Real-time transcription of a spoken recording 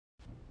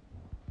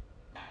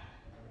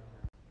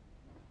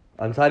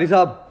अंसारी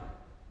साहब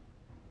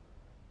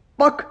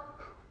पक।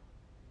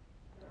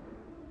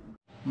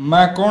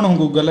 मैं कौन हूँ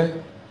गूगल है?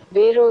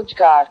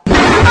 बेरोजगार।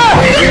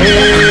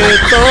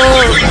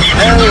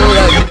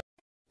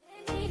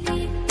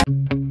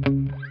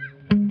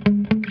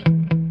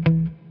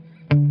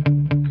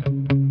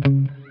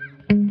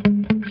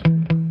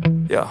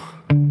 Yeah.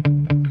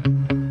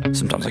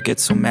 Sometimes I get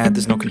so mad,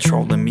 there's no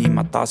controlling me.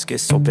 My thoughts get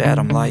so bad,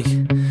 I'm like,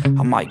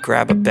 I might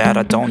grab a bat,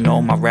 I don't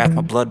know. My wrath,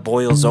 my blood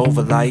boils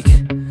over like,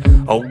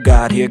 oh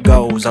God, here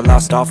goes. I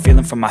lost all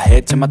feeling from my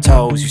head to my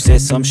toes. You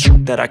said some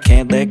shit that I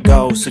can't let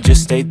go, so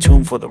just stay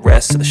tuned for the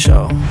rest of the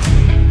show.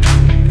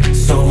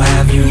 So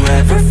have you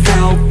ever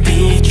felt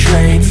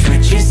betrayed?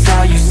 Switches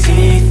how you see